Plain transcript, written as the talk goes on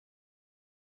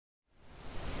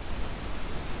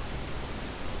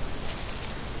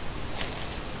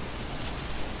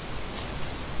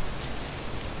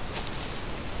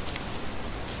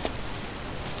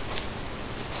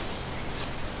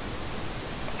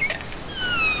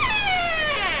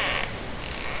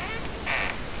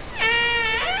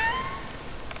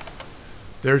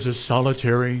There's a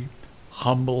solitary,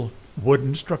 humble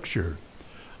wooden structure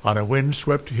on a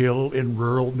windswept hill in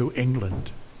rural New England.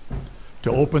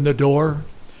 To open the door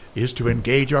is to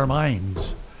engage our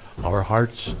minds, our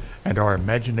hearts, and our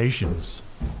imaginations.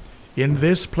 In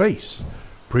this place,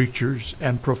 preachers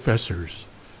and professors,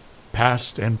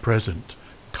 past and present,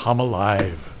 come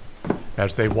alive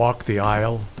as they walk the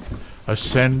aisle,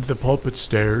 ascend the pulpit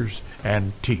stairs,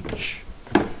 and teach.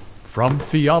 From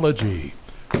theology,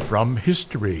 from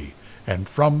history, and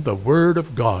from the Word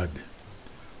of God.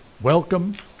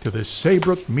 Welcome to the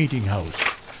Saybrook Meetinghouse,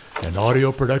 an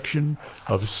audio production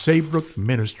of Saybrook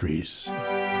Ministries.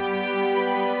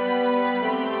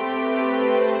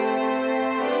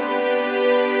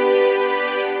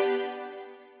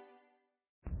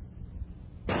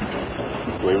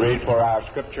 We read for our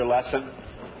scripture lesson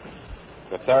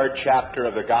the 3rd chapter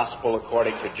of the Gospel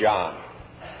according to John.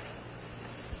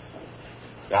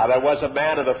 Now there was a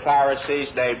man of the Pharisees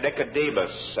named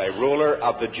Nicodemus, a ruler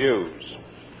of the Jews.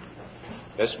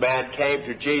 This man came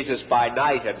to Jesus by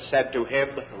night and said to him,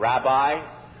 Rabbi,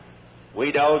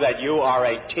 we know that you are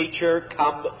a teacher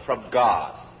come from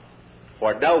God,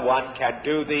 for no one can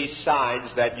do these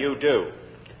signs that you do,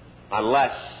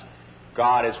 unless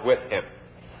God is with him.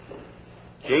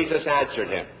 Jesus answered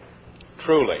him,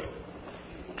 Truly,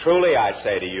 truly I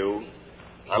say to you,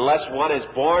 unless one is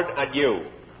born anew,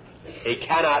 he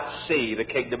cannot see the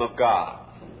kingdom of God.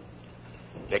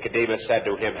 Nicodemus said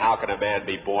to him, How can a man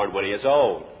be born when he is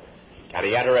old? Can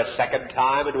he enter a second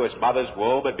time into his mother's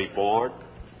womb and be born?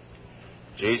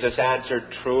 Jesus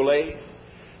answered, Truly,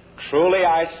 truly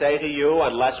I say to you,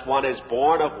 unless one is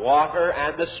born of water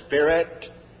and the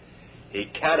Spirit, he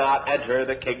cannot enter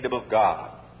the kingdom of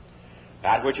God.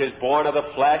 That which is born of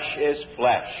the flesh is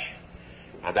flesh,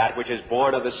 and that which is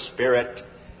born of the Spirit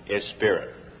is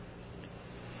spirit.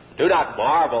 Do not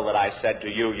marvel that I said to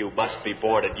you, You must be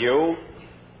born anew.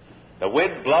 The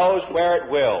wind blows where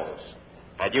it wills,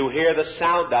 and you hear the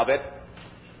sound of it,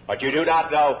 but you do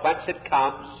not know whence it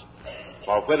comes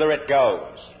or whither it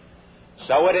goes.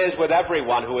 So it is with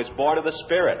everyone who is born of the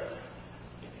Spirit.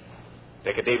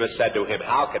 Nicodemus said to him,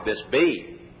 How can this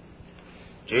be?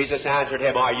 Jesus answered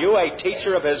him, Are you a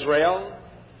teacher of Israel,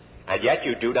 and yet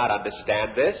you do not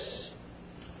understand this?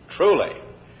 Truly,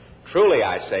 truly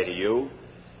I say to you,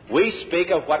 we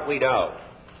speak of what we know,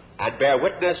 and bear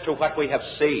witness to what we have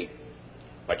seen,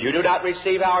 but you do not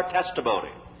receive our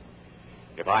testimony.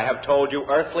 If I have told you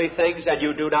earthly things and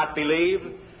you do not believe,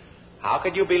 how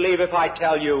can you believe if I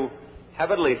tell you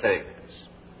heavenly things?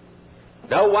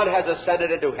 No one has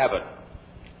ascended into heaven,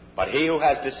 but he who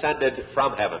has descended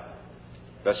from heaven,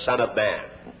 the Son of Man.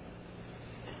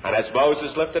 And as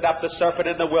Moses lifted up the serpent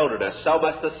in the wilderness, so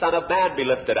must the Son of Man be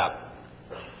lifted up.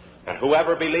 And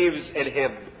whoever believes in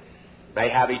him may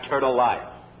have eternal life.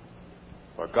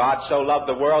 For God so loved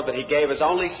the world that he gave his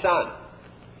only Son,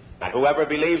 that whoever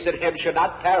believes in him should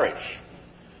not perish,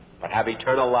 but have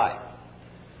eternal life.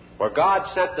 For God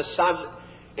sent the Son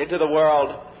into the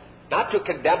world not to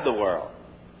condemn the world,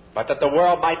 but that the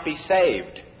world might be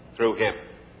saved through him.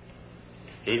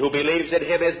 He who believes in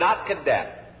him is not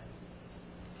condemned.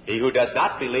 He who does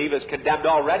not believe is condemned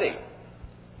already,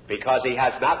 because he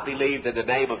has not believed in the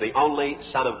name of the only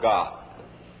Son of God.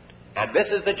 And this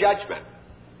is the judgment,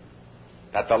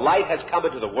 that the light has come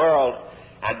into the world,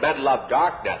 and men love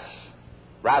darkness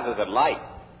rather than light,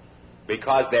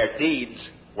 because their deeds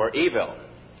were evil.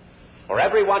 For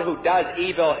everyone who does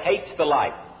evil hates the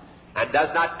light, and does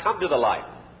not come to the light,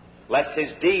 lest his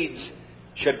deeds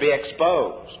should be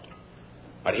exposed.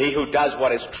 But he who does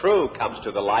what is true comes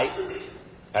to the light,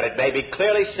 that it may be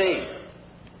clearly seen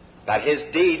that his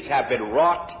deeds have been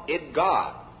wrought in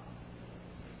God.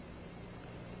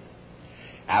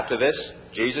 After this,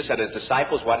 Jesus and his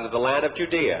disciples went into the land of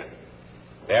Judea.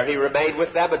 There he remained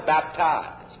with them and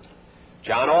baptized.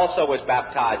 John also was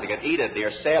baptizing at Eden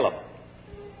near Salem,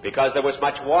 because there was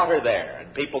much water there,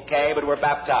 and people came and were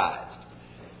baptized,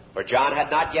 for John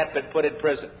had not yet been put in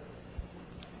prison.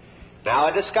 Now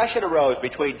a discussion arose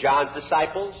between John's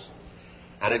disciples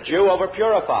and a Jew over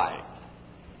purifying.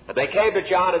 And they came to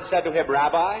John and said to him,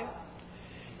 Rabbi,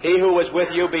 he who was with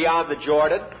you beyond the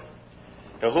Jordan,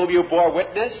 to whom you bore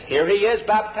witness, here he is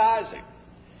baptizing,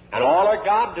 and all are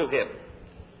gone to him.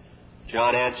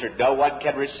 John answered, No one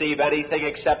can receive anything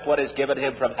except what is given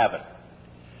him from heaven.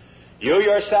 You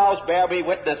yourselves bear me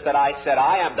witness that I said,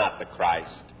 I am not the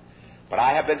Christ, but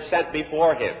I have been sent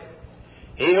before him.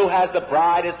 He who has the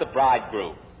bride is the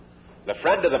bridegroom. The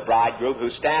friend of the bridegroom who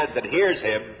stands and hears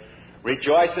him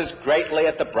rejoices greatly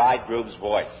at the bridegroom's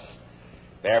voice.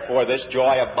 Therefore this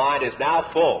joy of mine is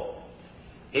now full.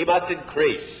 He must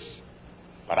increase,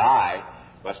 but I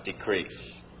must decrease.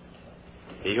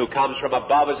 He who comes from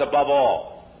above is above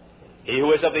all. He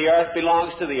who is of the earth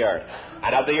belongs to the earth,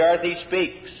 and of the earth he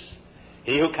speaks.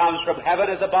 He who comes from heaven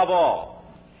is above all.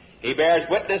 He bears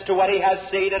witness to what he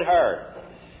has seen and heard,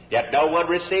 yet no one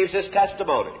receives his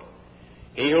testimony.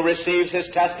 He who receives his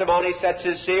testimony sets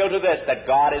his seal to this, that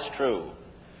God is true.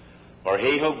 For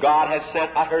he whom God has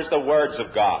sent utters the words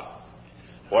of God.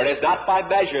 For it is not by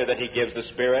measure that he gives the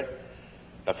Spirit.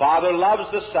 The Father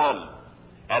loves the Son,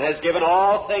 and has given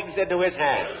all things into his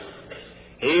hand.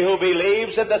 He who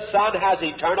believes in the Son has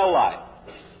eternal life.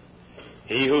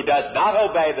 He who does not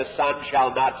obey the Son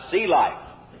shall not see life,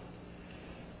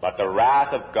 but the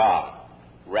wrath of God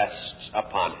rests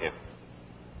upon him.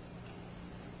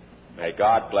 May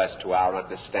God bless to our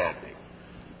understanding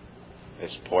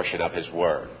this portion of his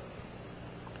Word.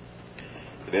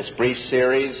 In this brief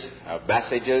series of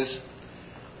messages,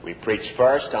 we preach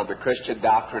first on the Christian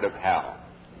doctrine of hell,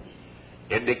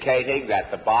 indicating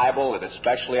that the Bible, and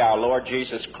especially our Lord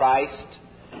Jesus Christ,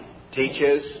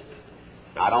 teaches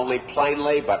not only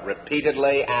plainly but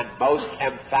repeatedly and most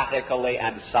emphatically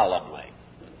and solemnly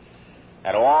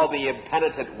that all the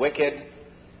impenitent wicked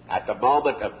at the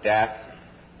moment of death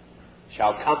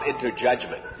shall come into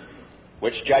judgment,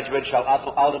 which judgment shall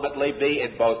ultimately be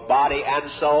in both body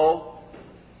and soul,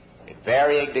 in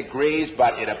varying degrees,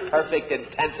 but in a perfect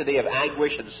intensity of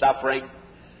anguish and suffering,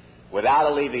 without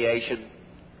alleviation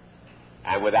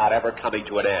and without ever coming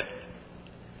to an end.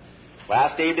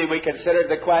 Last evening we considered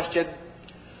the question,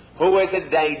 who is in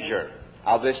danger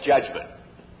of this judgment?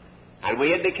 And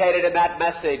we indicated in that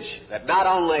message that not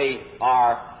only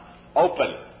are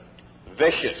open,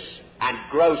 vicious, and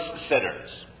gross sinners,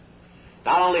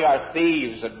 not only are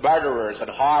thieves and murderers and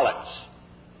harlots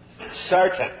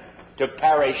certain to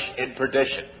perish in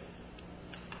perdition,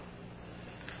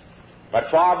 but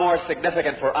far more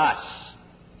significant for us,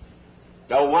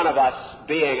 no one of us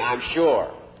being, I'm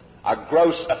sure, a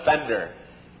gross offender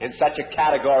in such a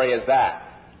category as that,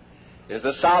 is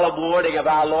the solemn warning of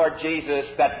our Lord Jesus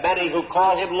that many who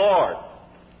call him Lord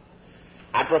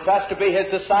and profess to be his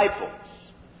disciples,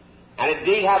 and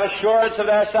indeed have assurance of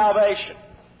their salvation,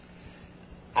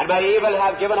 and may even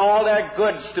have given all their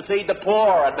goods to feed the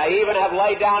poor, and may even have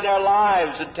laid down their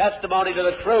lives in testimony to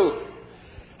the truth,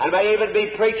 and may even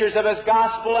be preachers of his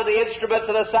gospel and the instruments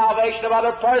of the salvation of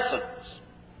other persons,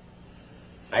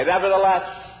 may nevertheless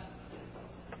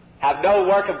have no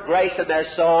work of grace in their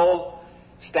soul,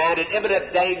 stand in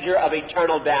imminent danger of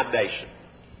eternal damnation.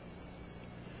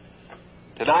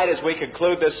 Tonight, as we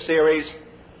conclude this series,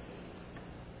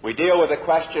 we deal with the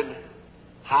question,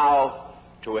 how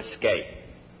to escape.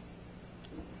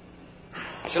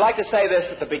 I should like to say this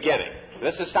at the beginning.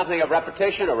 This is something of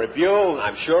repetition, a review.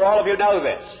 I'm sure all of you know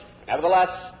this. Nevertheless,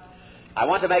 I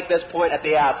want to make this point at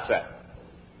the outset.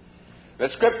 The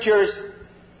Scriptures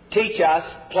teach us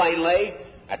plainly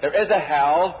that there is a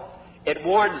hell. It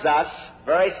warns us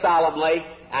very solemnly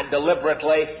and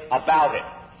deliberately about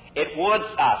it. It wants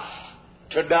us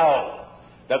to know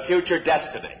the future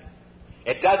destiny.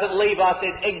 It doesn't leave us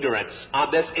in ignorance on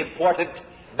this important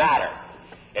matter.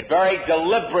 It very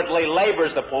deliberately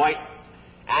labors the point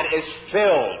and is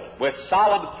filled with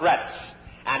solemn threats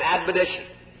and admonition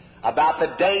about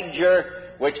the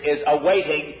danger which is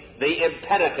awaiting the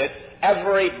impenitent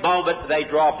every moment they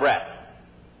draw breath.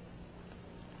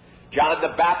 John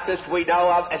the Baptist we know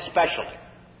of especially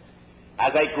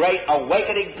as a great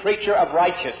awakening preacher of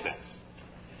righteousness.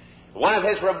 One of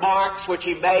his remarks which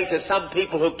he made to some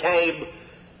people who came,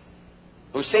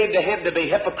 who seemed to him to be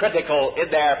hypocritical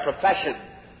in their profession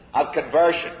of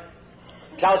conversion,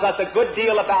 tells us a good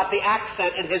deal about the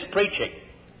accent in his preaching.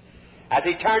 As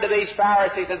he turned to these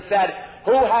Pharisees and said,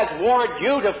 "Who has warned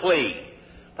you to flee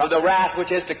from the wrath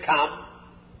which is to come?"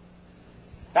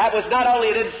 That was not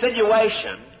only an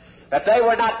insinuation that they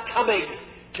were not coming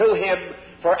to him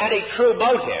for any true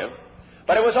motive,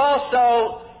 but it was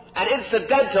also an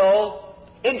incidental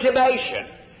intimation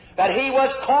that he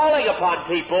was calling upon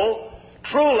people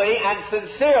truly and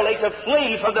sincerely to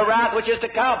flee from the wrath which is to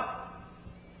come.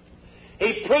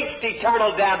 He preached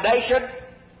eternal damnation,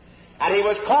 and he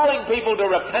was calling people to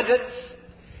repentance,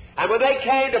 and when they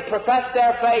came to profess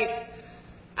their faith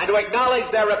and to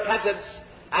acknowledge their repentance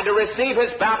and to receive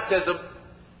his baptism,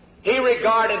 he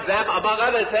regarded them, among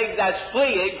other things, as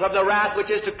fleeing from the wrath which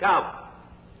is to come.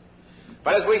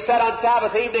 But as we said on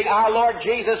Sabbath evening, our Lord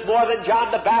Jesus, more than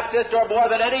John the Baptist or more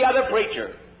than any other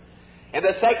preacher in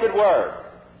the sacred word,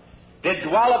 did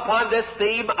dwell upon this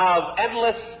theme of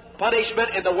endless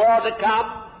punishment in the world to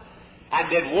come, and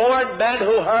did warn men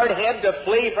who heard him to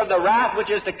flee from the wrath which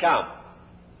is to come.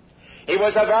 He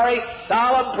was a very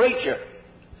solemn preacher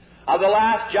of the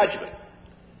last judgment.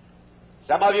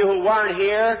 Some of you who weren't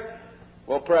here,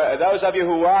 those of you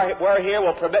who were here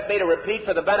will permit me to repeat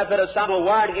for the benefit of some who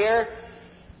weren't here,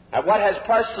 and what has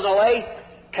personally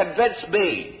convinced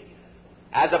me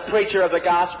as a preacher of the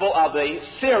gospel of the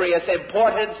serious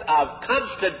importance of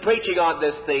constant preaching on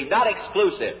this theme, not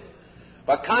exclusive,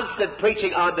 but constant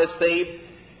preaching on this theme,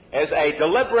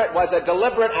 was a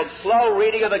deliberate and slow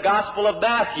reading of the Gospel of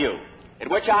Matthew, in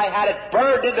which I had it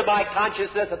burned into my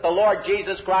consciousness that the Lord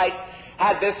Jesus Christ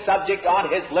had this subject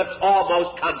on His lips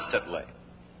almost constantly.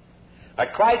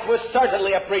 But Christ was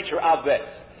certainly a preacher of this,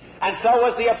 and so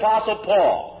was the Apostle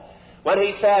Paul, when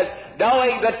he says,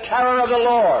 knowing the terror of the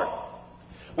Lord,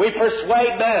 we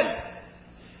persuade men.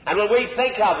 And when we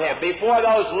think of him before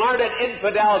those learned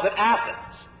infidels at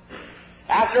Athens,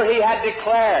 after he had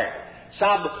declared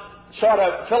some sort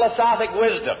of philosophic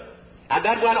wisdom, and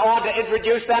then went on to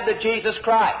introduce them to Jesus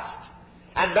Christ,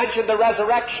 and mentioned the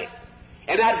resurrection,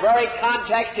 in that very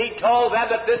context he told them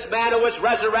that this man who was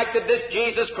resurrected, this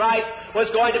Jesus Christ, was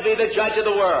going to be the judge of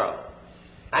the world.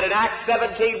 And in Acts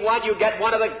 17:1 you get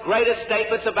one of the greatest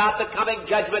statements about the coming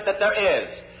judgment that there is,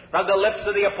 from the lips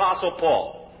of the Apostle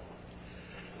Paul.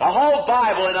 The whole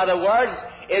Bible, in other words,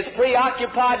 is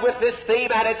preoccupied with this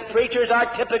theme, and its preachers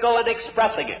are typical in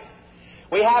expressing it.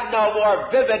 We have no more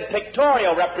vivid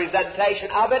pictorial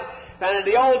representation of it than in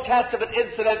the Old Testament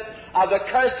incident of the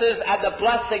curses and the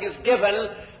blessings given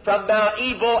from Mount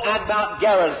Ebal and Mount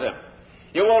Gerizim.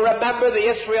 You will remember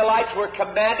the Israelites were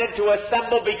commanded to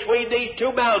assemble between these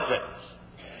two mountains.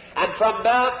 And from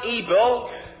Mount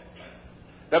Ebal,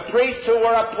 the priests who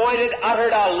were appointed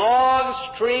uttered a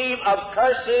long stream of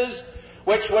curses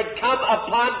which would come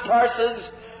upon persons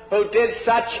who did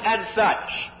such and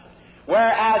such.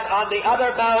 Whereas on the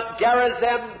other Mount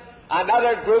Gerizim,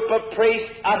 another group of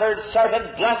priests uttered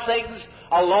certain blessings,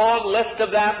 a long list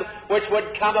of them, which would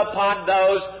come upon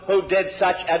those who did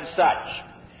such and such.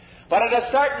 But in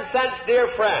a certain sense, dear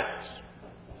friends,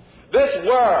 this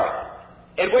world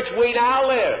in which we now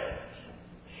live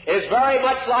is very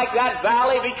much like that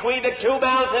valley between the two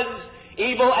mountains,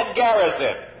 Ebal and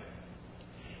Gerizim.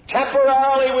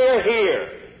 Temporarily we're here,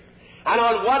 and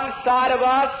on one side of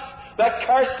us the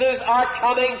curses are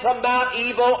coming from Mount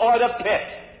Ebal or the pit,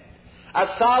 a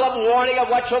solemn warning of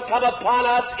what shall come upon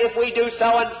us if we do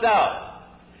so and so.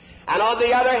 And on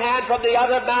the other hand, from the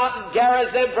other mountain,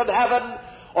 Gerizim, from heaven,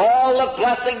 all the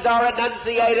blessings are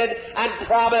enunciated and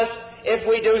promised if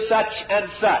we do such and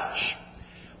such.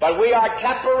 But we are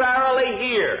temporarily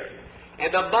here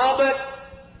in the moment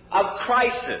of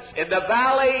crisis, in the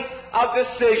valley of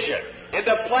decision, in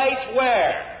the place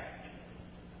where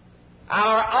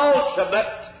our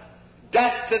ultimate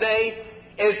destiny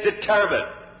is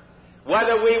determined.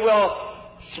 Whether we will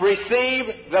receive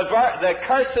the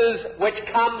curses which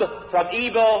come from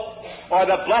Ebal or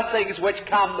the blessings which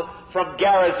come from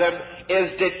Gerizim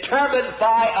is determined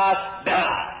by us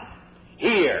now,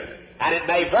 here. And it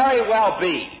may very well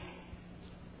be,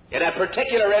 in a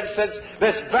particular instance,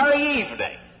 this very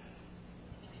evening,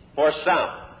 for some,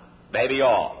 maybe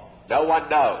all. No one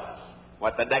knows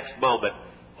what the next moment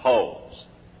holds.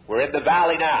 We're in the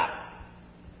valley now,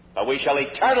 but we shall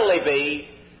eternally be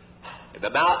in the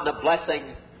mountain of blessing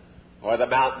or the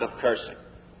mountain of cursing.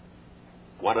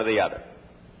 One or the other.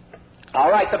 All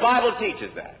right, the Bible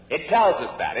teaches that. It tells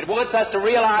us that. It wants us to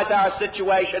realize our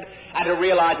situation and to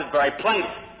realize it very plainly.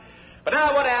 But now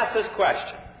I want to ask this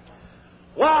question.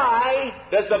 Why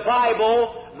does the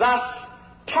Bible thus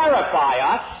terrify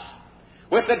us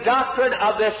with the doctrine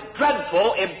of this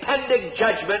dreadful impending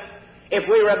judgment if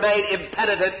we remain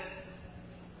impenitent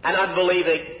and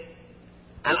unbelieving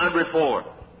and unreformed?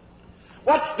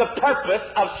 What's the purpose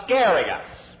of scaring us?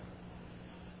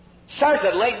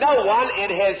 Certainly no one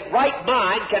in his right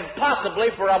mind can possibly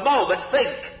for a moment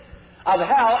think of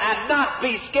hell and not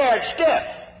be scared stiff.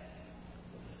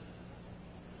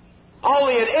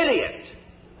 Only an idiot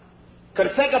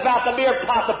could think about the mere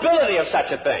possibility of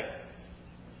such a thing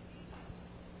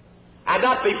and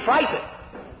not be frightened.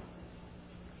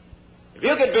 If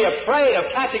you could be afraid of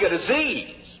catching a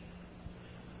disease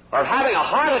or having a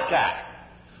heart attack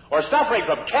or suffering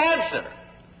from cancer,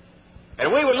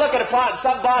 and we would look upon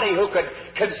somebody who could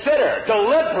consider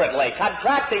deliberately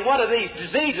contracting one of these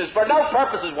diseases for no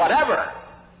purposes whatever,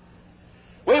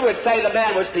 we would say the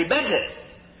man was demented.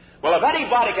 Well, if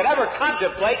anybody could ever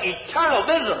contemplate eternal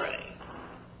misery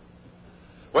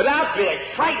without being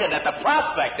frightened at the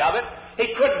prospect of it,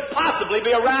 he couldn't possibly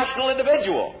be a rational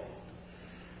individual.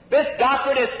 This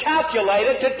doctrine is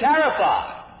calculated to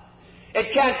terrify. It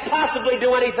can't possibly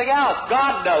do anything else.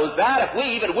 God knows that. If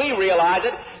even we realize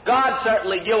it, God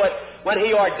certainly knew it when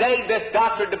He ordained this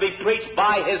doctrine to be preached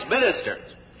by His ministers.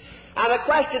 Now the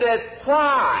question is,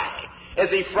 why is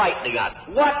he frightening us?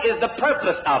 What is the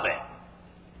purpose of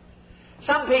it?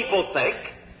 Some people think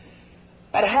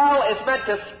that hell is meant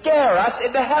to scare us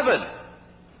into heaven.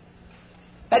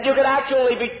 That you can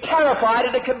actually be terrified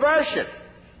into conversion.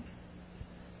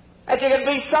 That you can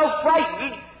be so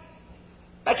frightened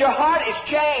that your heart is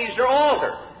changed or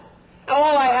altered. And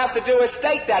all I have to do is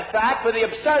state that fact for the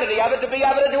absurdity of it to be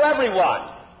evident to everyone.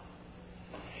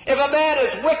 If a man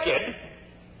is wicked,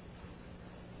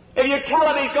 if you tell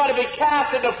him he's going to be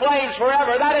cast into flames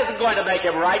forever, that isn't going to make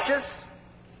him righteous.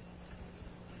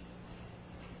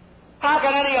 How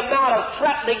can any amount of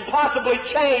threatening possibly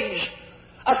change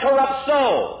a corrupt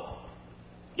soul?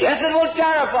 Yes, it will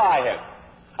terrify him.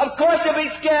 Of course he'll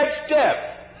be scared stiff.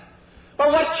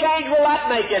 But what change will that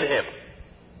make in him?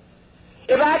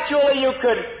 If actually you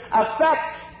could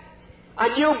effect a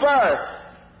new birth,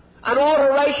 an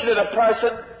alteration in a person,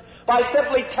 by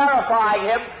simply terrifying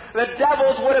him, the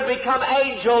devils would have become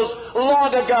angels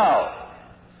long ago.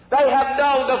 They have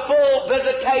known the full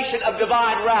visitation of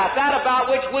divine wrath, that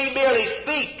about which we merely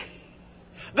speak.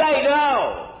 They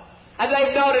know, and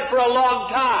they've known it for a long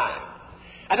time.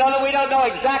 And although we don't know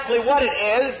exactly what it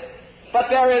is, but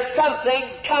there is something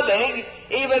coming,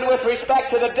 even with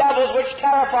respect to the devils, which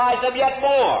terrifies them yet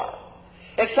more.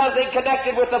 It's something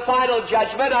connected with the final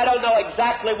judgment. I don't know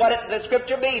exactly what the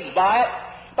Scripture means by it,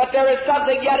 but there is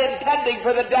something yet impending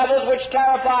for the devils which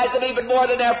terrifies them even more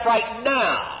than they're frightened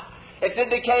now. It's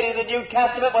indicated in the New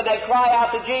Testament when they cry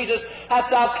out to Jesus, "Hast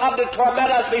thou come to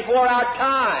torment us before our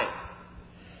time?"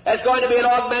 There's going to be an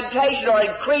augmentation or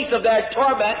increase of their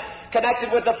torment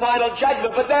connected with the final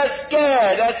judgment, but they're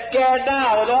scared. They're scared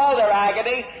now with all their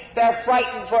agony. They're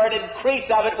frightened for an increase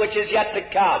of it which is yet to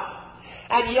come.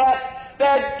 And yet,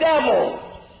 they're devils.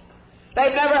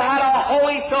 They've never had a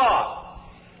holy thought.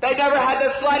 They've never had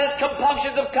the slightest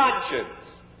compunctions of conscience.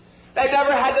 They've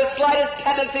never had the slightest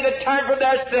tendency to turn from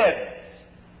their sins.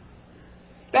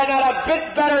 They're not a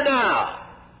bit better now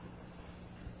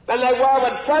than they were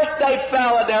when first they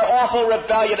fell in their awful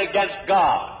rebellion against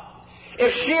God.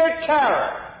 If sheer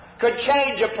terror could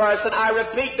change a person, I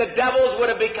repeat, the devils would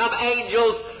have become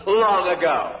angels long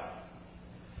ago.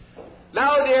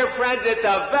 No, dear friends, it's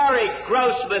a very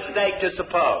gross mistake to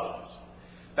suppose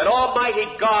that Almighty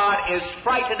God is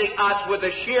frightening us with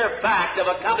the sheer fact of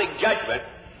a coming judgment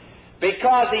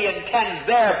because He intends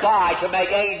thereby to make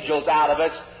angels out of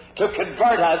us, to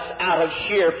convert us out of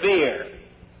sheer fear.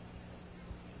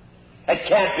 It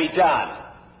can't be done.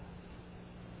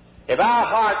 If our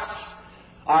hearts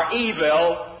are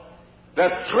evil, the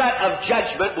threat of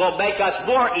judgment will make us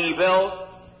more evil.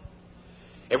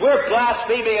 If we're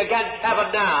blaspheming against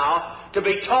heaven now, to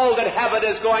be told that heaven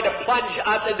is going to plunge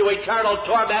us into eternal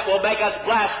torment will make us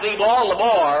blaspheme all the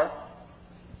more.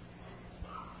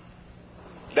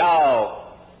 No.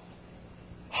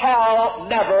 Hell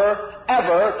never,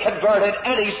 ever converted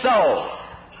any soul.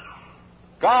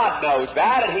 God knows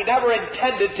that, and He never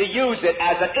intended to use it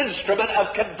as an instrument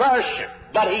of conversion.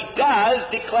 But He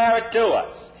does declare it to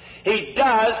us. He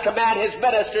does command His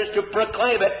ministers to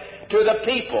proclaim it to the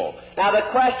people. Now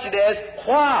the question is,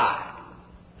 why?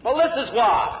 Well, this is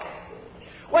why.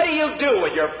 What do you do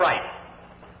when you're frightened?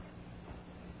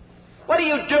 What do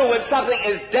you do when something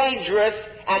is dangerous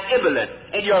and imminent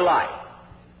in your life?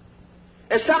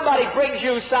 If somebody brings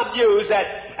you some news that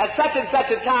at such and such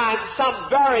a time some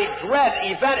very dread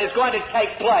event is going to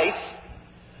take place,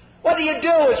 what do you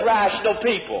do as rational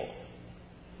people?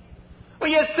 Well,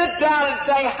 you sit down and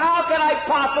say, how can I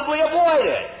possibly avoid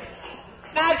it?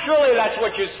 Naturally, that's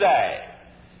what you say.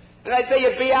 And I say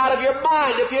you'd be out of your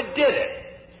mind if you did it.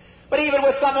 But even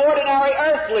with some ordinary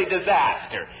earthly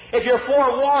disaster, if you're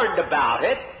forewarned about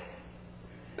it,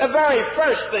 the very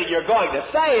first thing you're going to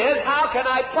say is, how can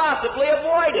I possibly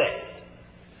avoid it?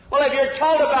 Well, if you're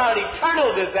told about an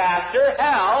eternal disaster,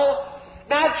 hell,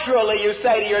 naturally you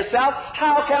say to yourself,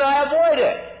 how can I avoid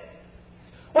it?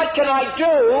 What can I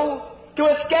do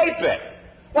to escape it?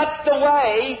 What's the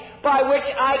way by which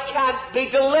I can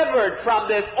be delivered from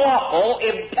this awful,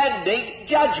 impending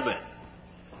judgment?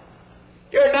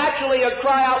 You're naturally going to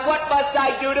cry out, what must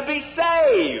I do to be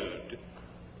saved?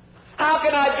 How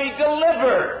can I be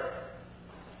delivered?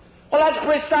 Well, that's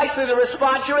precisely the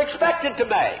response you're expected to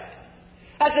make.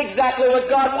 That's exactly what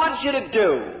God wants you to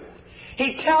do.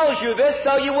 He tells you this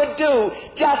so you would do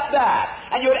just that.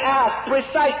 And you would ask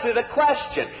precisely the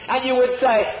question. And you would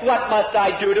say, what must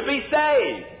I do to be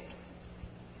saved?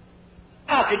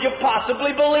 How could you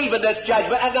possibly believe in this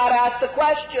judgment and not ask the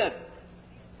question?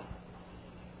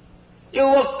 You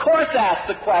will, of course, ask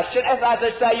the question, as I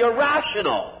say, you're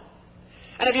rational.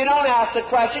 And if you don't ask the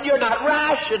question, you're not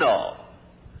rational.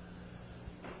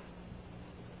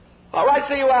 All right,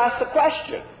 so you ask the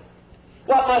question,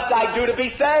 what must I do to be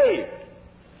saved?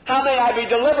 How may I be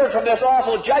delivered from this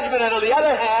awful judgment, and on the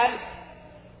other hand,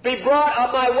 be brought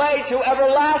on my way to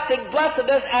everlasting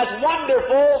blessedness, as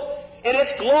wonderful in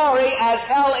its glory as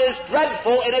hell is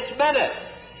dreadful in its menace?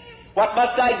 What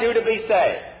must I do to be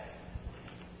saved?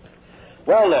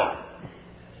 Well now,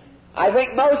 I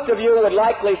think most of you would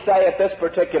likely say at this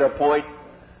particular point,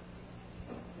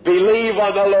 believe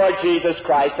on the Lord Jesus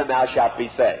Christ and thou shalt be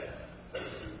saved.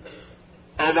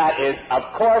 And that is, of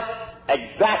course,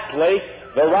 exactly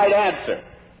the right answer.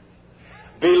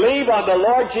 Believe on the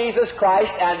Lord Jesus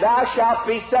Christ and thou shalt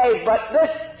be saved. But this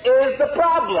is the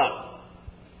problem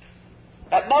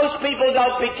that most people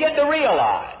don't begin to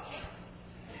realize.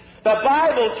 The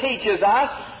Bible teaches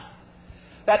us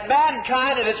that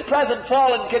mankind in its present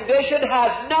fallen condition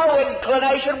has no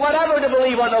inclination whatever to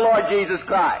believe on the Lord Jesus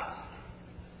Christ.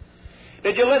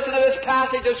 Did you listen to this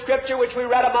passage of Scripture which we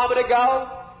read a moment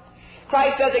ago?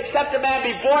 Christ says, except a man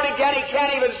be born again, he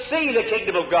can't even see the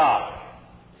kingdom of God.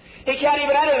 He can't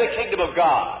even enter the kingdom of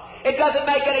God. It doesn't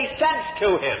make any sense to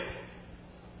him.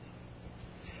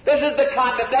 This is the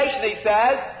condemnation, he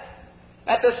says,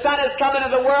 that the Son has come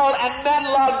into the world and men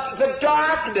love the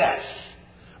darkness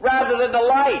rather than the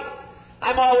light.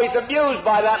 I'm always amused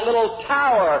by that little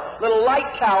tower, little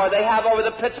light tower they have over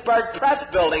the Pittsburgh Press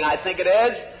building, I think it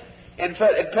is, in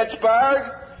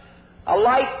Pittsburgh. A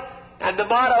light, and the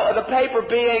motto of the paper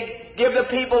being, give the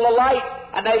people the light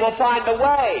and they will find the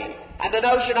way. And the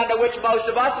notion under which most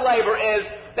of us labor is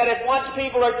that if once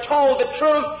people are told the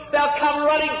truth, they'll come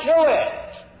running to it.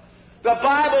 The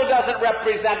Bible doesn't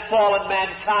represent fallen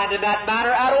mankind in that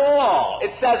manner at all.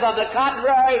 It says, on the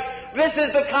contrary, this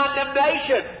is the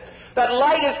condemnation, that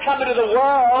light has come into the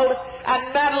world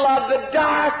and men love the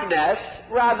darkness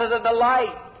rather than the light.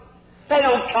 They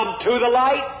don't come to the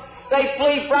light, they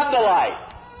flee from the light.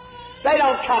 They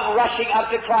don't come rushing up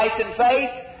to Christ in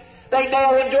faith. They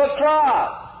nail him to a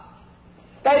cross.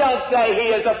 They don't say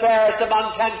he is the fairest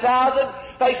among 10,000.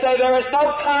 They say there is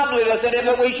no comeliness in him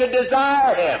that we should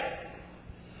desire him.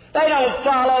 They don't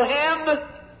follow him.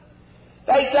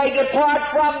 They say,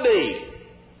 depart from me,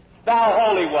 thou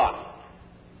Holy One.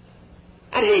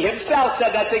 And he himself said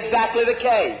that's exactly the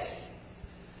case.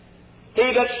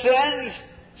 He that sins,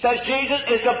 says Jesus,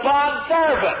 is the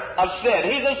bondservant of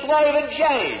sin. He's a slave in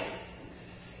chains.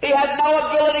 He has no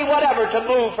ability whatever to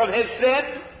move from his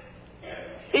sin.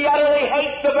 He utterly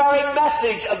hates the very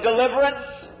message of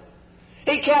deliverance.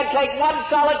 He can't take one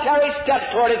solitary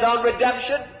step toward his own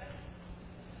redemption.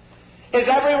 His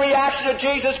every reaction to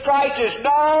Jesus Christ is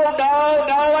no, no,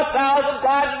 no, 1,000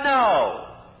 times no.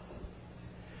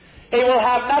 He will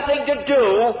have nothing to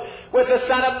do with the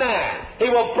Son of Man. He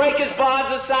will break his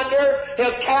bonds asunder,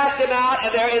 he'll cast him out,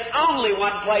 and there is only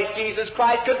one place Jesus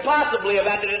Christ could possibly have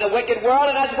ended in the wicked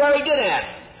world, and that's where he did end,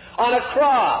 on a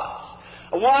cross.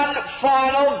 One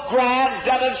final grand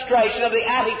demonstration of the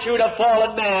attitude of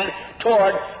fallen man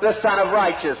toward the Son of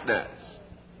Righteousness.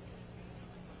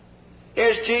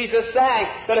 Here's Jesus saying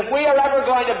that if we are ever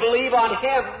going to believe on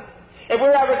him, if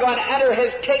we're ever going to enter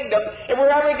his kingdom, if we're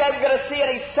ever going to see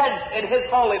any sense in his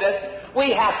holiness,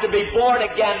 we have to be born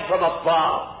again from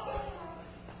above.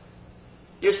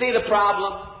 You see the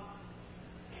problem?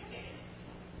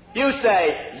 You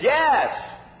say, yes,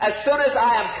 as soon as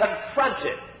I am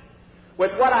confronted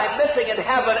with what I'm missing in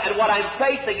heaven and what I'm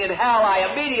facing in hell,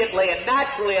 I immediately and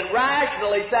naturally and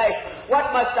rationally say,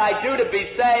 what must I do to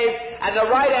be saved? And the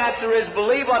right answer is,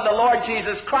 believe on the Lord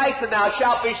Jesus Christ and thou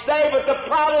shalt be saved. But the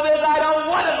problem is, I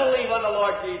don't want to believe on the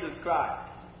Lord Jesus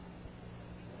Christ.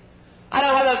 I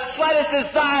don't have the slightest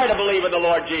desire to believe in the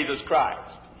Lord Jesus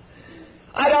Christ.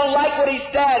 I don't like what he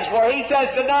stands for. He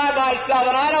says, deny myself,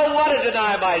 and I don't want to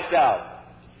deny myself.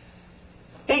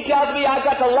 He tells me I've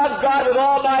got to love God with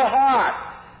all my heart.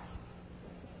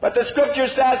 But the Scripture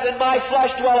says, in my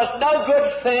flesh dwelleth no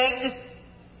good thing,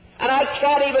 and I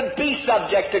can't even be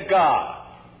subject to God.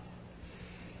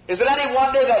 Is it any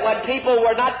wonder that when people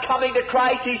were not coming to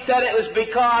Christ, he said it was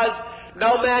because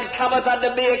no man cometh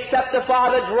unto me except the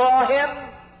Father draw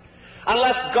him?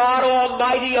 Unless God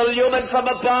Almighty illumine from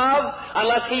above,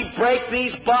 unless he break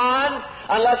these bonds,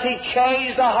 unless he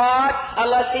change the heart,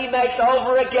 unless he makes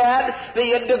over again,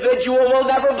 the individual will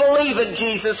never believe in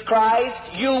Jesus Christ.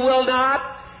 You will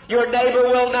not. Your neighbor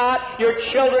will not. Your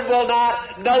children will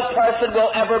not. No person will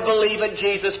ever believe in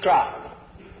Jesus Christ.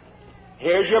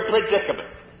 Here's your predicament.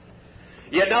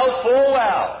 You know full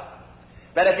well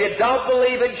that if you don't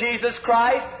believe in Jesus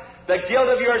Christ, the guilt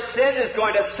of your sin is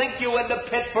going to sink you in the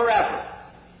pit forever.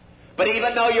 But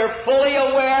even though you're fully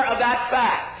aware of that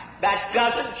fact, that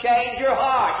doesn't change your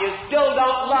heart. You still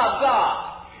don't love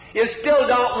God. You still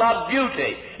don't love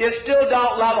beauty. You still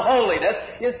don't love holiness.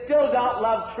 You still don't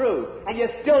love truth. And you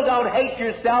still don't hate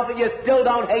yourself, and you still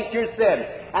don't hate your sin.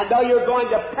 And though you're going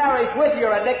to perish with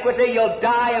your iniquity, you'll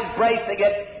die embracing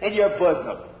it in your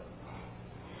bosom.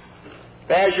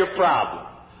 There's your problem.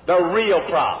 The real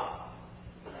problem.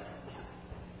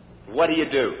 What do you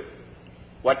do?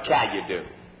 What can you do?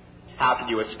 How can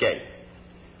you escape?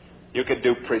 You can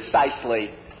do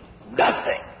precisely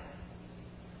nothing.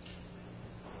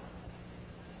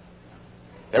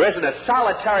 There isn't a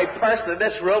solitary person in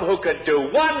this room who could do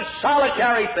one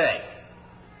solitary thing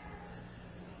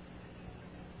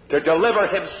to deliver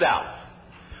himself.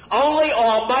 Only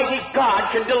Almighty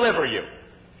God can deliver you.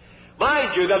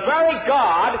 Mind you, the very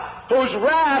God whose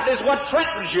wrath is what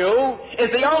threatens you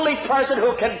is the only person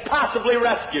who can possibly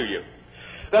rescue you.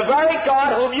 The very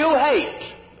God whom you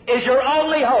hate is your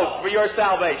only hope for your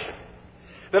salvation.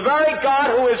 The very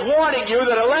God who is warning you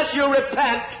that unless you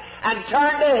repent and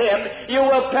turn to Him, you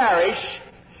will perish,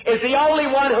 is the only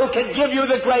one who can give you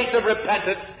the grace of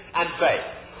repentance and faith.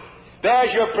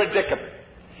 There's your predicament.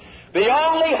 The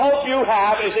only hope you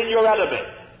have is in your enemy,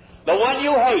 the one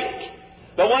you hate,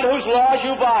 the one whose laws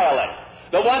you violate,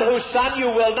 the one whose Son you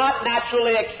will not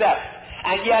naturally accept.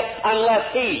 And yet,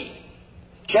 unless He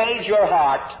change your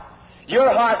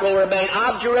heart will remain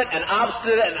obdurate and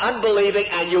obstinate and unbelieving,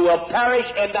 and you will perish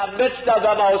in the midst of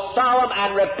the most solemn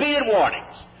and repeated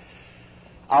warnings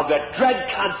of the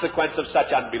dread consequence of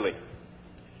such unbelief.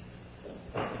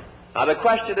 Now the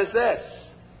question is this: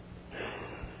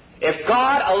 if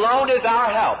God alone is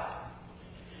our help,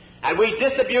 and we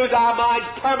disabuse our minds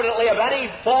permanently of any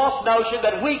false notion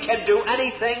that we can do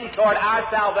anything toward our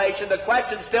salvation, the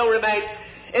question still remains,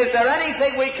 is there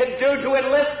anything we can do to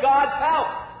enlist God's help?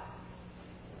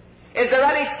 Is there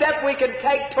any step we can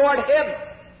take toward Him?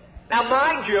 Now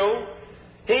mind you,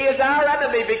 He is our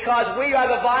enemy because we are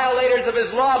the violators of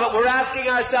His law, but we're asking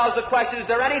ourselves the question, is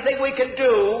there anything we can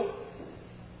do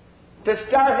to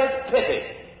stir His pity,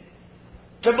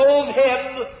 to move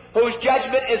Him whose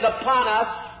judgment is upon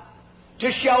us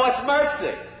to show us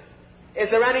mercy? Is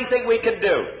there anything we can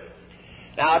do?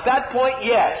 Now at that point,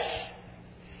 yes.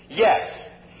 Yes.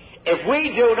 If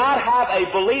we do not have a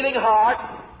believing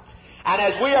heart, and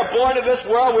as we are born in this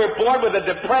world, we're born with a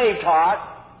depraved heart,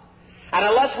 and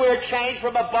unless we're changed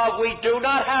from above, we do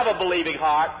not have a believing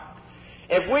heart.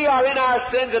 If we are in our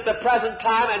sins at the present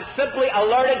time and simply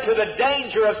alerted to the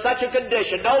danger of such a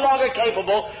condition, no longer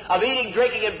capable of eating,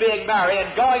 drinking, and being merry,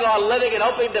 and going on living in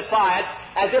open defiance,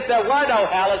 as if there were no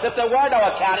hell, as if there were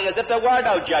no accounting, as if there were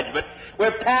no judgment,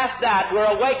 we're past that.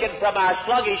 We're awakened from our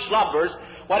sluggish slumbers.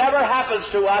 Whatever happens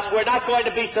to us, we're not going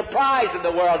to be surprised in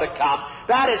the world to come.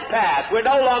 That is past. We're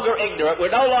no longer ignorant.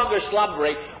 We're no longer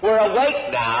slumbering. We're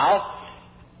awake now.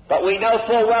 But we know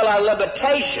full well our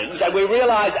limitations, and we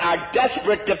realize our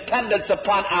desperate dependence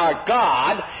upon our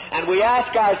God, and we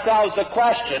ask ourselves the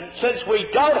question, since we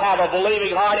don't have a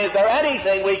believing heart, is there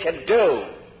anything we can do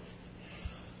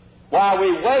while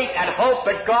we wait and hope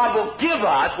that God will give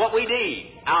us what we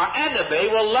need? Our enemy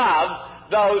will love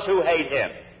those who hate Him.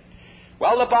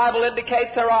 Well, the Bible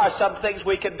indicates there are some things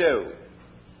we can do.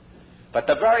 But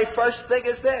the very first thing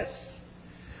is this: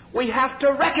 we have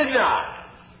to recognize.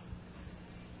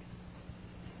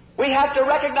 We have to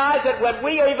recognize that when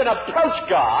we even approach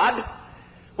God,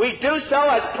 we do so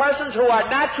as persons who are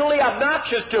naturally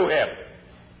obnoxious to Him.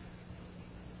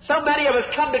 So many of us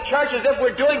come to church as if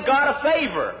we're doing God a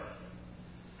favor.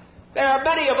 There are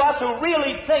many of us who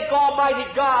really think Almighty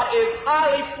God is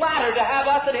highly flattered to have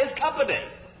us in His company.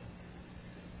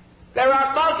 There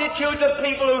are multitudes of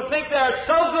people who think they're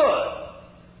so good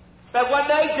that when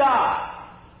they die,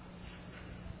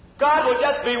 God will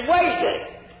just be waiting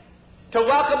to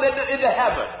welcome them into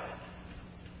heaven.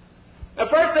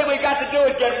 The first thing we've got to do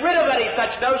is get rid of any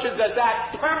such notions as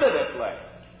that permanently.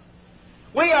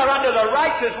 We are under the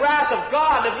righteous wrath of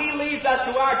God. If He leaves us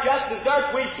to our just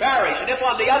deserts, we perish. And if,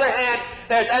 on the other hand,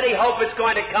 there's any hope, it's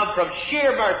going to come from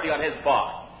sheer mercy on His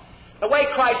part. The way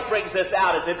Christ brings this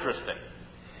out is interesting.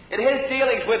 In His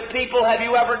dealings with people, have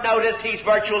you ever noticed He's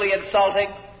virtually insulting?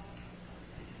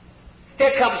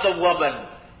 Here comes a woman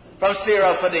from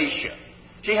Syrophoenicia.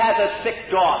 She has a sick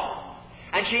daughter,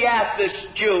 and she asks this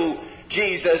Jew,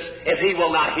 Jesus, if He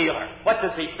will not heal her. What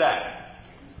does He say?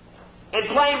 In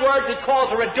plain words, He calls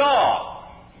her a dog.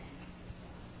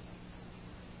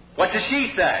 What does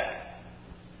she say?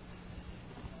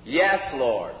 Yes,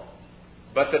 Lord,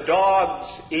 but the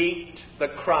dogs eat the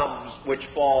crumbs which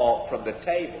fall from the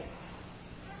table.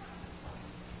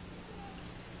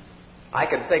 I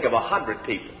can think of 100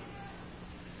 people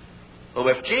whom,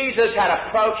 if Jesus had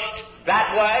approached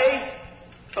that way,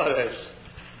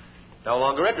 No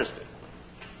longer interested.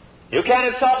 You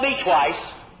can't insult me twice.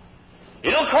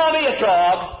 You don't call me a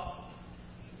dog.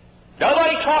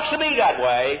 Nobody talks to me that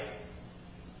way.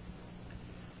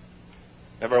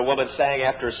 Remember a woman saying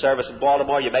after a service in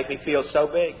Baltimore, "You make me feel so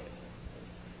big."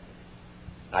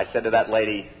 I said to that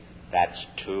lady, "That's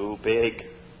too big.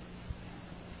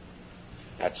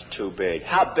 That's too big."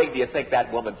 How big do you think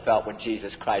that woman felt when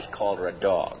Jesus Christ called her a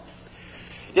dog?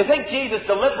 Do you think Jesus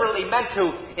deliberately meant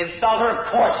to insult her?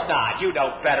 Of course not. You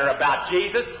know better about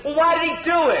Jesus. Well, why did he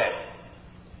do it?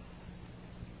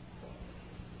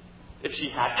 If she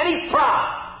had any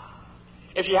pride,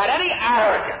 if she had any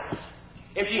arrogance,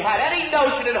 if she had any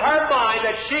notion in her mind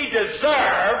that she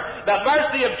deserved the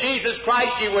mercy of Jesus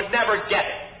Christ, she would never get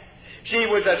it. She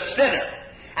was a sinner,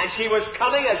 and she was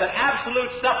coming as an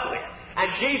absolute suppliant.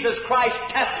 And Jesus Christ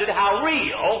tested how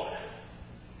real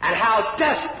and how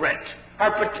desperate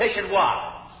her petition was.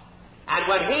 And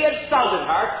when he insulted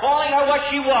her, calling her what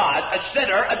she was, a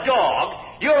sinner, a dog,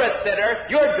 you're a sinner,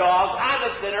 you're dogs, I'm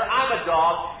a sinner, I'm a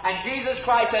dog, and Jesus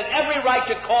Christ has every right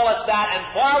to call us that,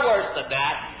 and far worse than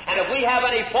that. And if we have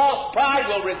any false pride,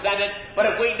 we'll resent it, but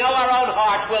if we know our own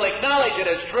hearts, we'll acknowledge it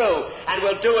as true, and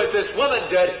we'll do as this woman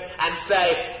did and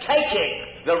say, taking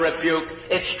the rebuke,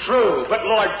 "It's true, but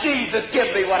Lord Jesus,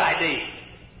 give me what I need.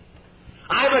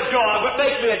 I'm a dog, but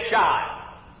make me a child."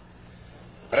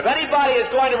 But if anybody is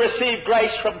going to receive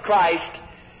grace from Christ,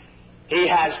 he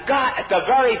has got at the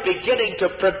very beginning to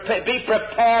be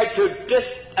prepared to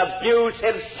disabuse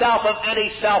himself of any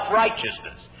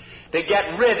self-righteousness, to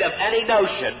get rid of any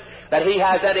notion that he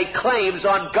has any claims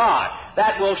on God.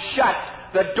 That will shut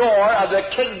the door of the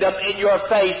kingdom in your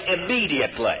face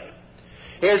immediately.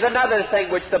 Here's another thing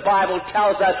which the Bible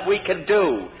tells us we can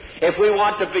do if we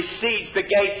want to besiege the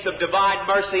gates of divine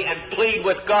mercy and plead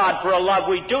with God for a love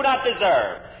we do not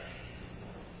deserve.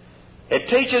 It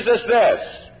teaches us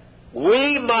this: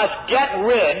 we must get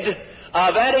rid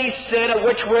of any sin of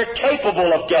which we're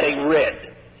capable of getting rid.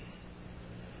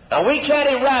 Now, we can't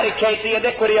eradicate the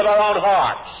iniquity of our own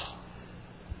hearts.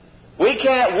 We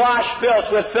can't wash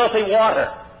filth with filthy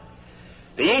water.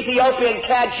 The Ethiopian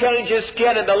can't change his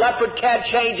skin, and the leopard can't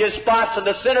change his spots, and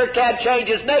the sinner can't change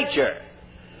his nature.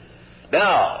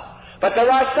 No. But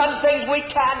there are some things we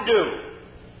can do.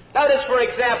 Notice, for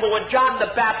example, when John the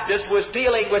Baptist was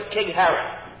dealing with King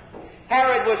Herod.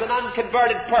 Herod was an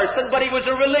unconverted person, but he was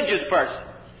a religious person.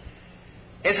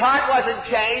 His heart wasn't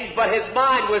changed, but his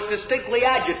mind was distinctly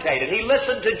agitated. He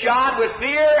listened to John with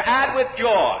fear and with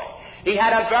joy. He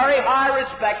had a very high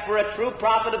respect for a true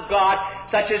prophet of God,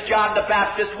 such as John the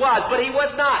Baptist was. But he was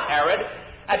not, Herod,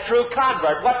 a true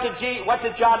convert. What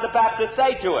did John the Baptist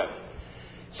say to him?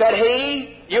 Said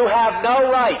he, "You have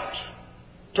no right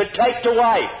to take to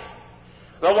wife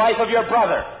the wife of your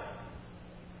brother."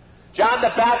 John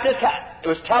the Baptist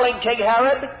was telling King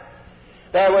Herod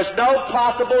there was no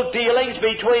possible dealings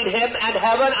between him and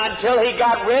heaven until he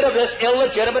got rid of this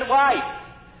illegitimate wife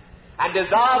and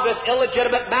dissolved this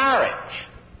illegitimate marriage.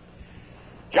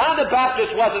 John the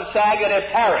Baptist wasn't saying that if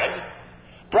Herod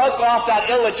broke off that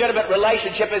illegitimate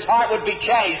relationship, his heart would be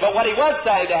changed. But what he was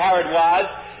saying to Herod was,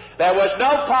 there was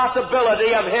no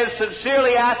possibility of his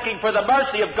sincerely asking for the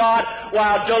mercy of God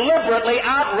while deliberately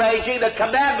outraging the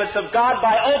commandments of God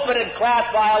by open and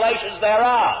crass violations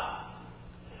thereof.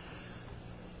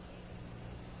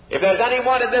 If there's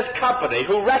anyone in this company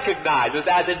who recognizes,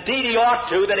 as indeed he ought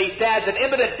to, that he stands in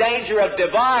imminent danger of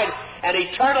divine and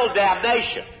eternal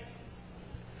damnation,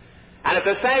 and at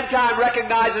the same time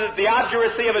recognizes that the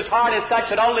obduracy of his heart is such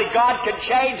that only God can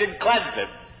change and cleanse him,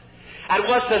 and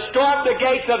wants to storm the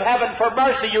gates of heaven for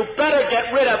mercy, you better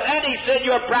get rid of any sin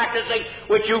you're practicing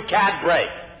which you can't break.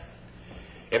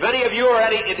 If any of you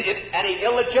are in any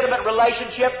illegitimate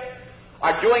relationship,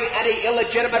 are doing any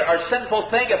illegitimate or sinful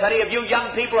thing, if any of you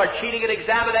young people are cheating in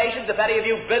examinations, if any of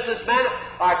you businessmen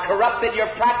are corrupt in your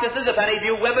practices, if any of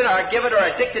you women are given or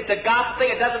addicted to gossiping,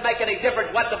 it doesn't make any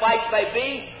difference what the vice may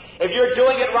be. If you're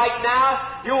doing it right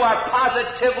now, you are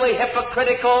positively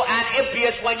hypocritical and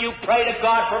impious when you pray to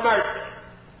God for mercy.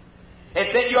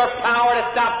 It's in your power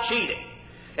to stop cheating.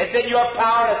 It's in your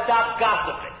power to stop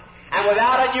gossiping. And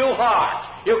without a new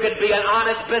heart, you can be an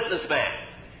honest businessman.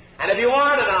 And if you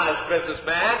aren't an honest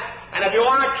businessman, and if you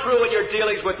aren't true in your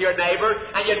dealings with your neighbor,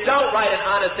 and you don't write an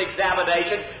honest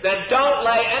examination, then don't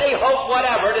lay any hope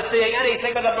whatever to seeing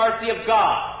anything of the mercy of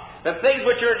God. The things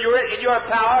which are in your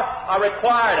power are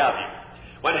required of you.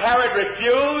 When Herod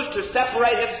refused to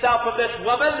separate himself from this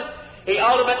woman, he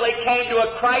ultimately came to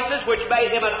a crisis which made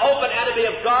him an open enemy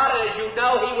of God, and as you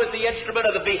know, he was the instrument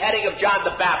of the beheading of John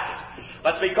the Baptist.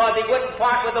 But because he wouldn't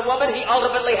part with the woman, he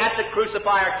ultimately had to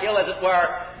crucify or kill, as it were,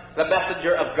 the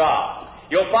messenger of God.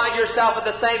 you'll find yourself in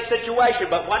the same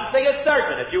situation. But one thing is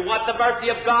certain, if you want the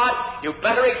mercy of God, you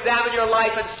better examine your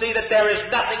life and see that there is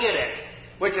nothing in it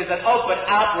which is an open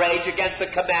outrage against the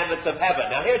commandments of heaven.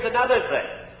 Now here's another thing.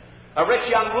 A rich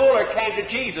young ruler came to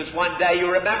Jesus one day, you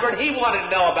remember, and he wanted to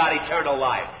know about eternal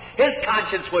life. His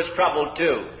conscience was troubled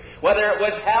too. Whether it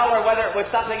was hell or whether it was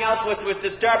something else which was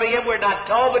disturbing him, we're not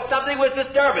told, but something was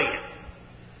disturbing him.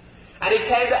 And he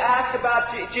came to ask about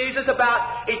Jesus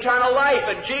about eternal life.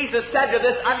 And Jesus said to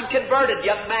this unconverted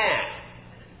young man,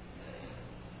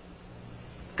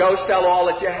 go sell all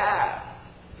that you have.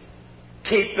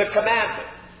 Keep the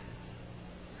commandments.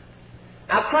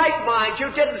 Now Christ, mind you,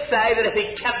 didn't say that if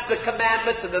he kept the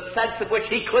commandments in the sense in which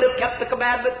he could have kept the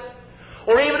commandments,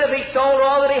 or even if he sold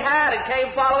all that he had and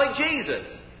came following Jesus,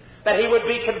 that he would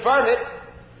be converted.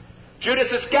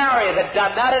 Judas Iscariot had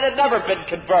done that and had never been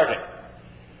converted.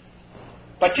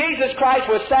 But Jesus Christ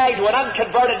was saying to an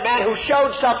unconverted man who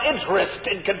showed some interest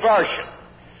in conversion,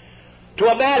 to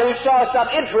a man who saw some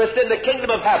interest in the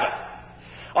kingdom of heaven,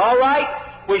 all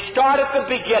right, we start at the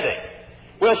beginning.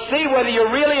 We'll see whether you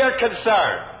really are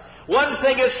concerned. One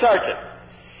thing is certain.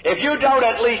 If you don't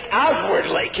at least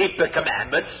outwardly keep the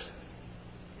commandments,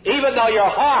 even though your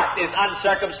heart is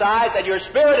uncircumcised and your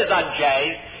spirit is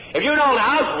unchanged, if you don't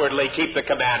outwardly keep the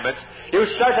commandments, you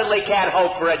certainly can't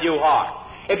hope for a new heart.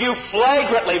 If you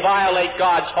flagrantly violate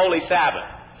God's holy Sabbath,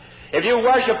 if you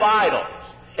worship idols,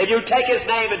 if you take His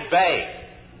name in vain,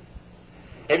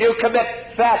 if you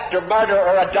commit theft or murder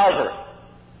or adultery,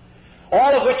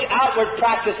 all of which outward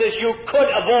practices you could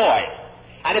avoid,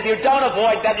 and if you don't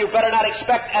avoid them, you better not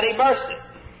expect any mercy.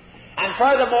 And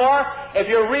furthermore, if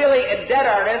you're really in dead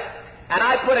earnest, and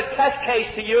I put a test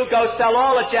case to you, go sell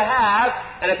all that you have,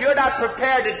 and if you're not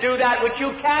prepared to do that, which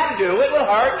you can do, it will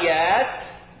hurt, yes.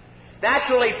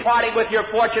 Naturally, parting with your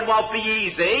fortune won't be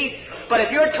easy, but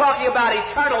if you're talking about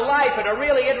eternal life and are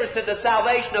really interested in the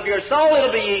salvation of your soul,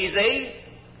 it'll be easy.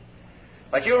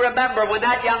 But you remember, when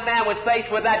that young man was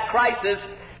faced with that crisis,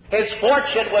 his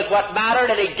fortune was what mattered,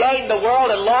 and he gained the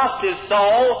world and lost his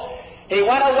soul. He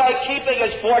went away keeping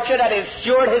his fortune and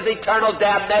ensured his eternal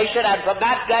damnation, and from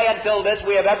that day until this,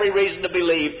 we have every reason to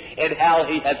believe in hell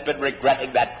he has been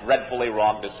regretting that dreadfully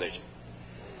wrong decision.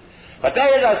 But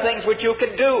there are things which you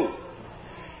can do.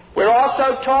 We're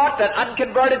also taught that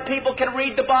unconverted people can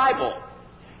read the Bible.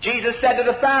 Jesus said to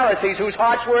the Pharisees, whose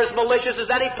hearts were as malicious as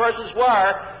any person's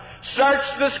were, search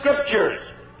the Scriptures,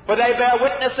 for they bear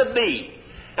witness of me.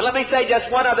 And let me say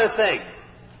just one other thing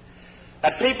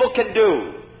that people can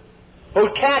do who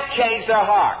can't change their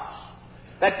hearts,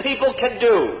 that people can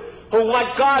do who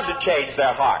want God to change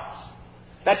their hearts,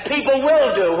 that people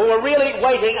will do who are really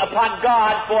waiting upon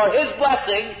God for His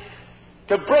blessing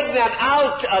to bring them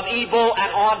out of evil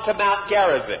and on to Mount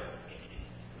Gerizim.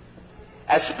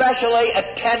 Especially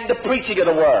attend the preaching of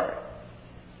the Word.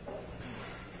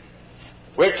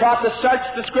 We're taught to search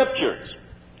the Scriptures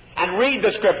and read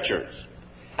the Scriptures.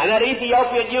 And that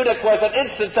Ethiopian eunuch was an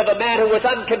instance of a man who was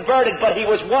unconverted, but he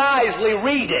was wisely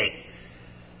reading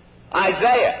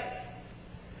Isaiah.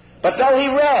 But though he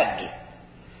read,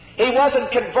 he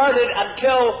wasn't converted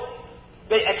until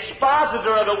the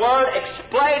expositor of the Word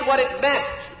explained what it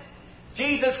meant.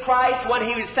 Jesus Christ, when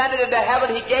He ascended into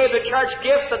heaven, He gave the church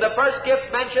gifts, and the first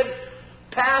gift mentioned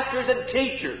pastors and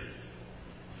teachers.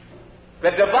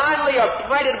 The divinely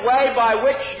appointed way by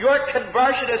which your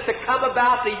conversion is to come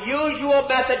about, the usual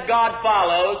method God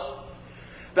follows,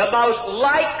 the most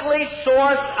likely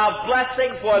source of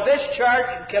blessing for this church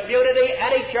and community,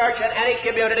 any church and any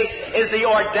community, is the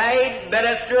ordained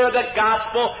minister of the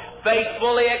gospel,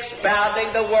 faithfully expounding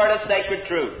the word of sacred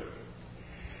truth.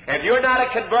 If you're not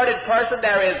a converted person,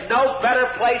 there is no better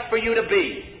place for you to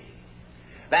be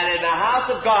than in the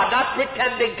house of God, not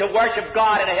pretending to worship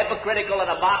God in a hypocritical and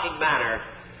a mocking manner,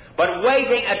 but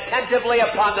waiting attentively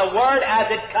upon the Word as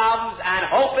it comes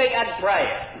and hoping and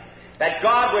praying that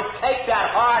God would take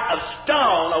that heart of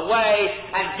stone away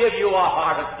and give you a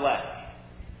heart of flesh.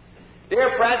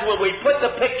 Dear friends, when we put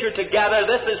the picture together,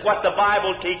 this is what the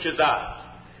Bible teaches us.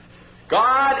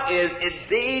 God is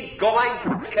indeed going to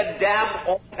condemn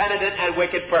all penitent and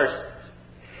wicked persons.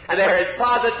 And there is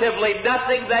positively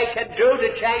nothing they can do to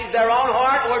change their own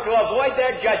heart or to avoid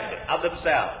their judgment of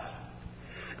themselves.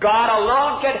 God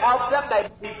alone can help them. They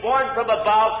will be born from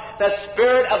above. The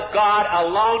Spirit of God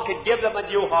alone can give them a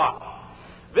new heart.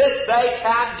 This they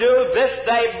can do, this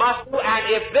they must do, and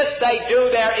if this they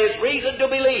do, there is reason to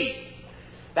believe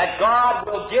that God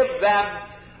will give them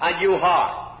a new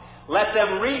heart. Let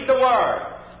them read the Word.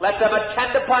 Let them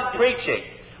attend upon preaching.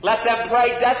 Let them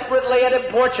pray desperately and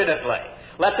importunately.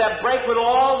 Let them break with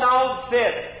all known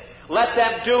sin. Let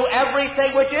them do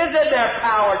everything which is in their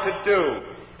power to do.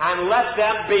 And let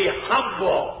them be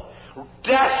humble,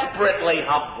 desperately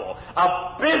humble,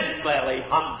 abysmally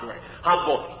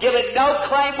humble, giving no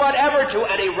claim whatever to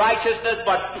any righteousness,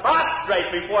 but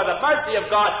prostrate before the mercy of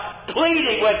God,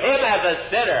 pleading with Him as a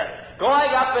sinner,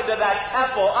 going up into that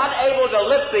temple, unable to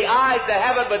lift the eyes to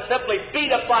heaven, but simply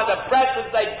beat upon the breast and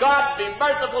say, God, be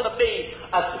merciful to me,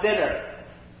 a sinner.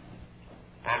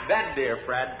 And then, dear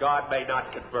friend, God may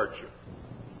not convert you.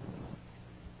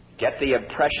 Get the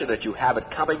impression that you have it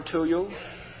coming to you.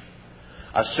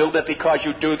 Assume that because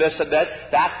you do this and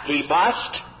that He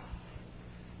must.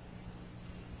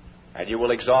 And you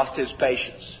will exhaust His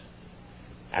patience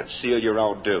and seal your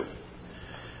own doom.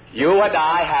 You and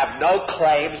I have no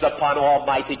claims upon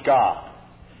Almighty God.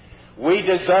 We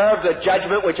deserve the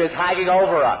judgment which is hanging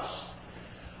over us.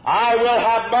 I will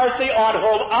have mercy on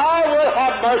whom I will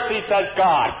have mercy, says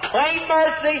God. Claim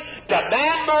mercy,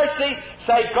 demand mercy,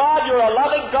 say, God, you're a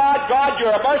loving God, God,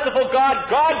 you're a merciful God,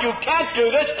 God, you can't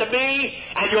do this to me,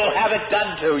 and you'll have it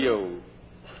done to you.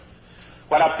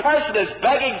 When a person is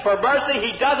begging for mercy,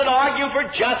 he doesn't argue for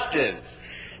justice.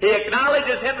 He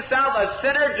acknowledges himself a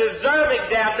sinner deserving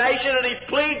damnation, and he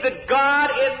pleads that God,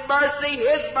 in mercy,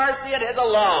 His mercy and His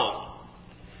alone,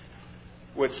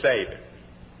 would save him.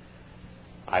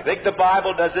 I think the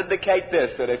Bible does indicate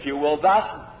this, that if you will thus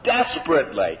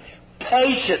desperately,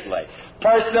 patiently,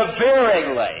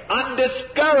 perseveringly,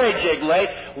 undiscouragingly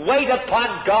wait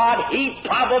upon God, He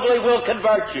probably will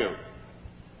convert you.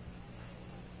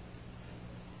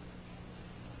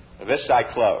 And this I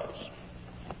close.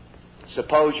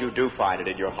 Suppose you do find it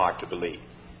in your heart to believe.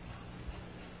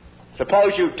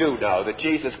 Suppose you do know that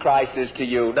Jesus Christ is to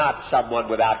you not someone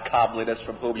without comeliness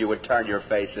from whom you would turn your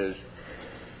faces,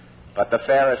 but the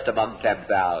fairest among 10,000,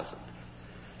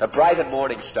 the bright and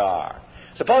morning star.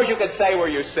 Suppose you can say where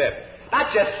you sit,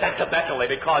 not just sentimentally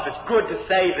because it's good to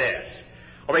say this,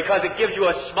 or because it gives you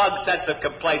a smug sense of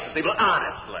complacency, but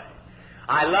honestly,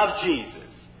 I love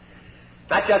Jesus.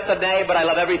 Not just the name, but I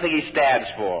love everything He stands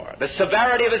for. The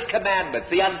severity of His commandments,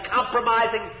 the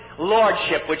uncompromising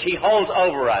lordship which He holds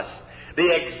over us, the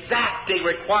exacting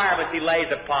requirements He lays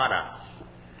upon us,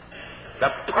 the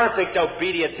perfect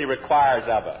obedience He requires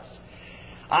of us.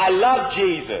 I love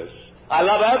Jesus. I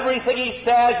love everything He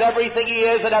says, everything He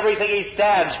is, and everything He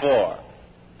stands for.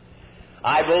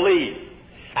 I believe.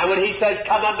 And when He says,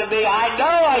 come unto me, I know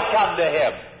I come to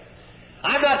Him.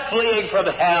 I'm not fleeing from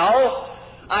hell.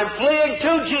 I'm fleeing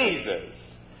to Jesus.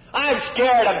 I'm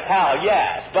scared of hell,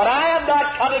 yes, but I am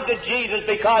not coming to Jesus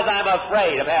because I'm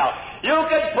afraid of hell. You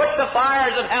can put the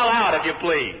fires of hell out if you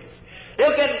please.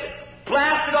 You can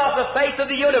blast it off the face of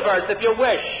the universe if you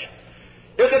wish.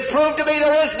 You can prove to me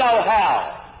there is no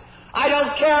hell. I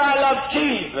don't care. I love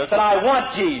Jesus and I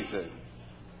want Jesus.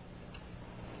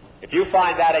 If you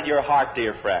find that in your heart,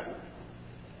 dear friend,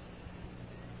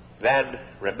 then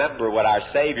remember what our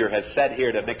Savior has said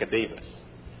here to Nicodemus.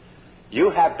 You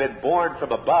have been born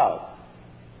from above.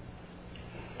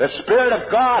 The Spirit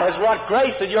of God has wrought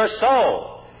grace in your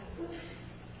soul.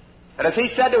 And as He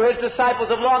said to His disciples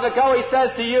of long ago, He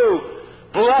says to you,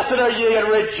 blessed are ye and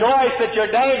rejoice that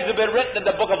your names have been written in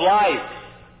the book of life.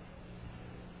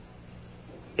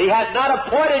 He has not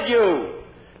appointed you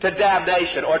to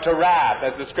damnation or to wrath,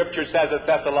 as the Scripture says in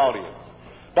Thessalonians,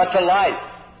 but to life.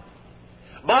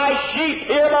 My sheep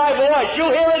hear my voice.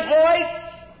 You hear His voice?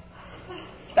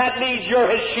 That means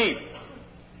you're His sheep.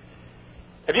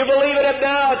 If you believe in Him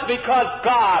now, it's because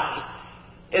God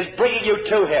is bringing you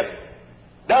to Him.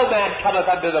 No man cometh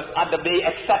unto me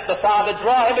except the Father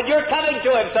draw him, and you're coming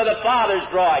to Him, so the Father's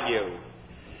drawing you.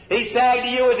 He's saying to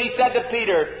you, as He said to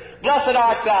Peter, blessed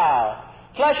art thou.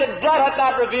 Flesh and blood hath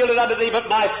not revealed it unto thee, but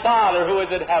my Father who is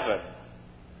in heaven.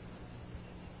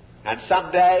 And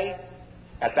someday,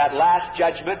 at that last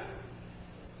judgment,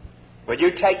 when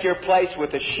you take your place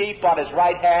with the sheep on His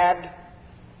right hand,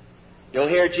 you'll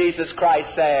hear Jesus Christ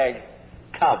saying,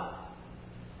 come,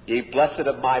 ye blessed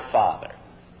of my Father,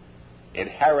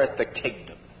 inherit the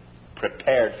kingdom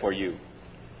prepared for you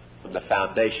from the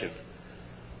foundation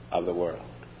of the world.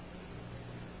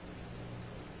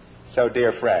 So,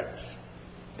 dear friends,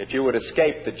 if you would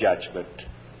escape the judgment,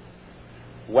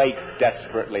 wait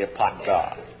desperately upon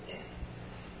God.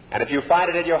 And if you find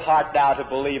it in your heart now to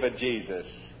believe in Jesus,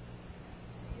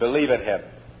 believe in Him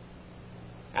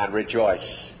and rejoice,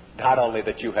 not only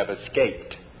that you have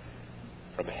escaped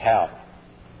from hell,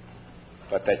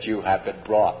 but that you have been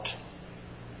brought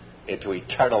into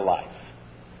eternal life.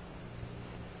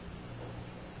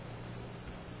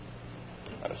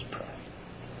 Let us pray.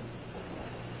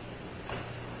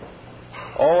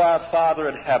 Oh, our Father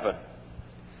in heaven,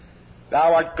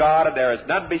 Thou art God, and there is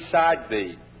none beside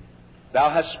Thee. Thou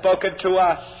hast spoken to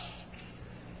us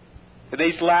in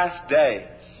these last days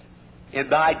in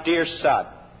Thy dear Son,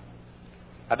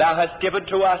 and Thou hast given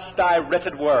to us Thy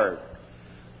written word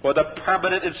for the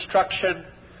permanent instruction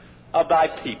of Thy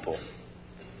people.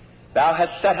 Thou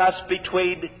hast set us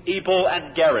between Ebal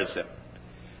and Gerizim.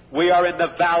 We are in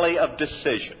the valley of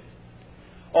decision.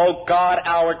 O God,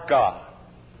 our God,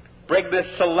 bring this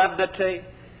solemnity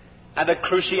and the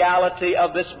cruciality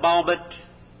of this moment,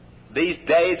 these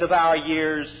days of our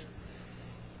years,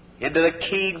 into the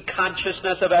keen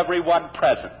consciousness of everyone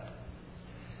present,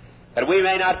 that we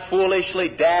may not foolishly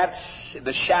dance in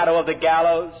the shadow of the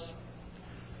gallows,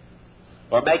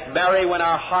 or make merry when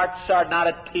our hearts are not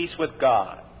at peace with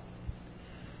God.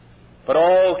 But,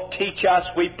 oh, teach us,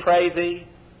 we pray Thee,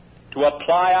 to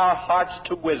apply our hearts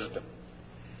to wisdom.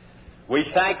 We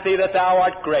thank Thee that Thou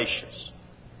art gracious,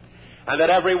 and that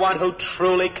everyone who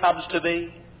truly comes to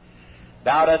Thee,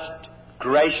 Thou dost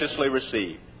graciously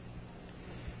receive,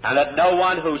 and that no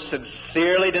one who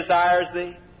sincerely desires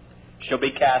Thee shall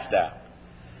be cast out.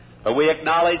 But we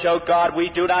acknowledge, O God, we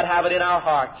do not have it in our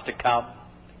hearts to come,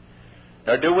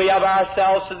 nor do we of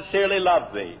ourselves sincerely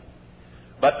love Thee,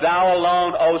 but Thou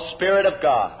alone, O Spirit of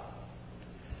God,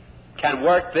 can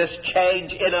work this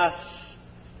change in us,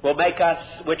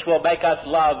 which will make us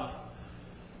love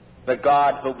the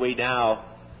God whom we now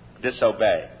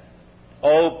disobey.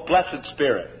 O blessed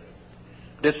Spirit,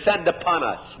 descend upon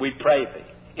us, we pray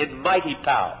Thee, in mighty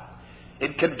power,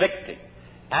 in convicting,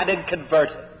 and in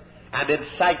converting, and in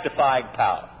sanctifying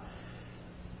power,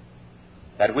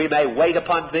 that we may wait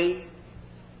upon Thee,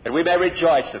 that we may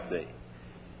rejoice in Thee,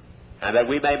 and that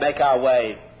we may make our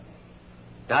way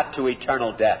not to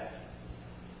eternal death,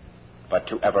 but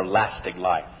to everlasting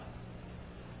life.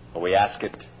 For we ask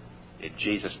it in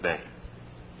Jesus' name.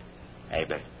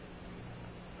 Amen.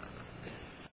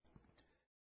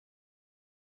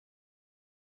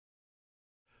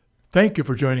 Thank you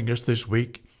for joining us this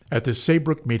week at the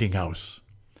Saybrook Meetinghouse.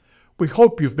 We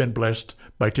hope you've been blessed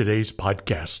by today's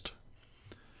podcast.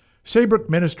 Saybrook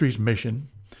Ministries' mission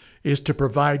is to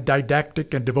provide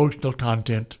didactic and devotional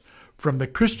content from the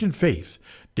Christian faith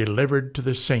delivered to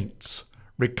the saints,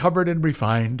 recovered and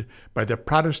refined by the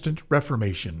Protestant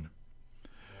Reformation.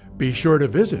 Be sure to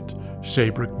visit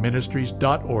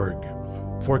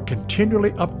saybrookministries.org for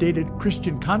continually updated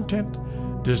Christian content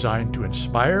designed to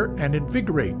inspire and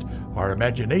invigorate our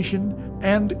imagination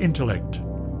and intellect.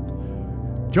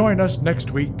 Join us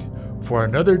next week for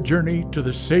another journey to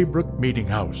the Saybrook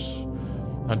Meetinghouse.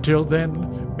 Until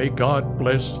then, may God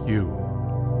bless you.